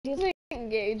He's like,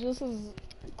 Gage, this is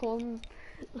Colin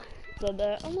said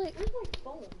that. I'm like, where's my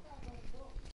phone?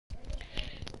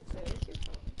 Where's your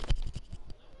phone?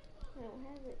 I don't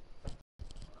have it.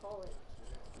 Call it.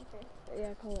 Okay.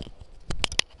 Yeah, call it.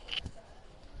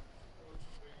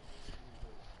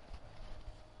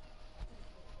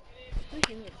 Where's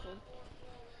your phone?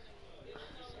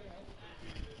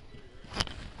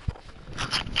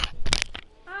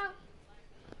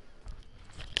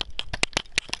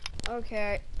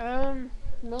 Okay,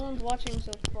 no one's watching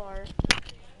so far. As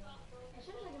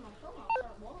soon as I get my phone, I'll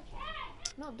start watching.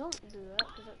 No, don't do that,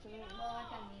 because that's annoying. Well, I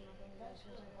kind of need my phone because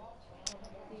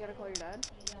You gotta call your dad?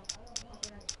 yeah,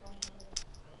 okay, that's phone.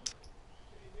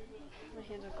 My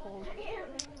hands are cold.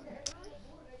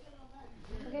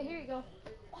 Okay, here you go.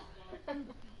 When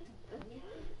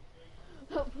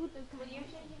you're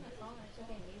changing my phone, it's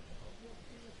okay, dude.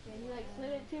 Yeah, he like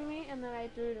slid it to me, and then I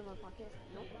threw it in my pocket.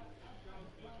 Nope.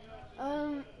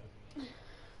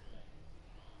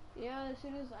 Yeah, as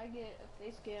soon as I get a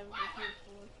face cam for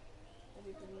PS4, that'd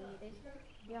be pretty neat.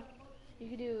 Yeah, you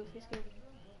could do a face cam.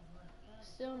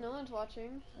 Still, no one's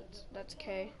watching. That's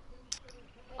okay.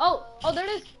 Oh, there it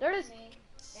is. There it is.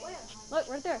 Where? Look,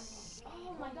 right there.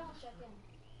 Oh my gosh, I can.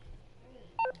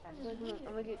 Look,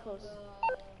 I'm gonna get close.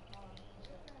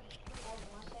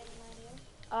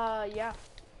 Yeah.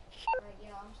 Right,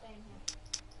 yeah, I'm staying here.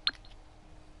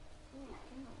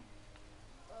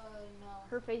 No.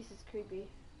 Her face is creepy.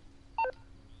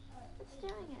 It's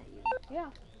staring at you. Yeah.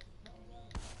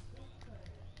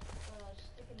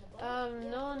 Stick in the butt.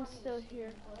 No one's still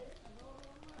here.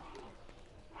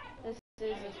 This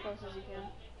is as close as you can.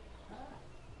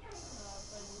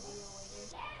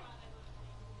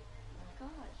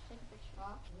 Gosh, take a picture.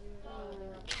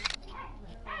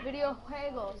 Video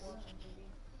juegos.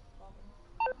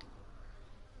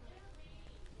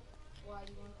 Why,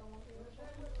 you want to come over here?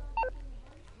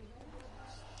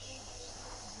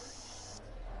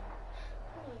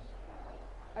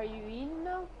 Are you eating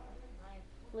now?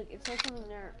 Look, it says something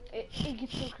there. It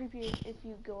gets so creepy if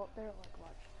you go up there. Like,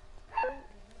 watch.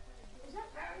 Is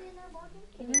that Barry in there barking?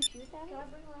 Can you shoot at Can I it?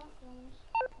 bring her out?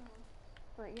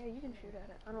 Like, yeah, you can shoot at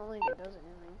it. I don't think it does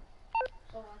anything.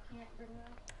 So I can't bring her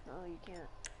out? No, you can't.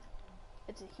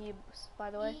 It's a he,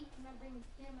 by the way. Can I bring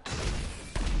him out?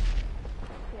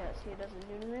 Yes, he doesn't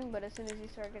do anything, but as soon as you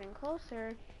start getting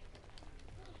closer,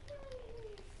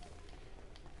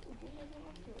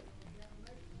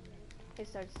 it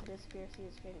starts to disappear. See,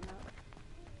 it's fading out.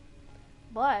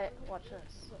 But watch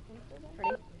this.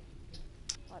 Ready?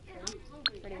 Watch. Ready?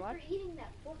 Ready? Watch. After eating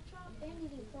that pork chop and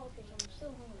eating crawfish, I'm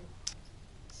still hungry.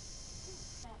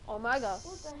 Oh my god.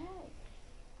 What the heck?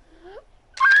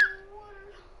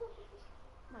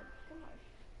 My gosh.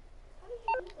 How did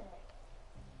you do that?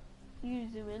 You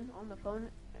zoom in on the phone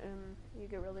and you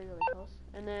get really, really close.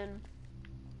 And then,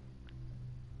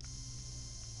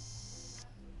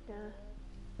 yeah.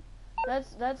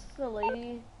 That's the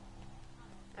lady.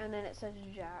 And then it says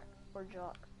Jack or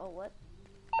Jock. Oh, what?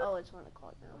 Oh, it's 1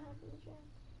 o'clock now. What happened to Jack?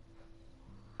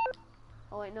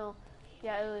 Oh, wait, no.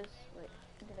 Yeah, it was, wait,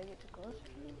 did I get too close?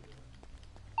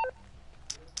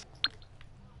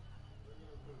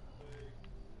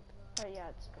 Oh, yeah,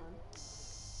 it's gone.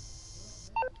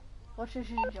 Watch if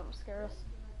she jump scare us.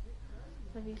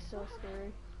 That'd be so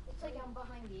scary. It's like I'm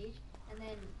behind Gage, and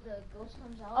then the ghost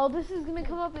comes out. Oh, this is gonna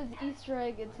come up as Easter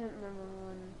egg attempt number 1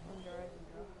 on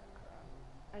Eisendrache.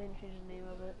 I didn't change the name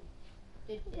of it.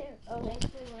 Basically what I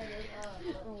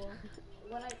did,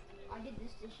 what I did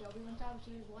this to Shelby one time.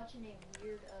 She was watching a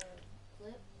weird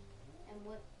clip, and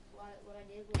what I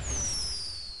did was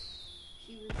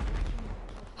she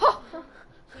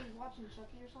was watching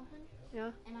Chucky or something.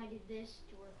 Yeah. And I did this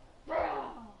to her,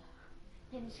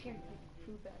 and it scared the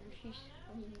poop out of her. She's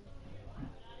screaming.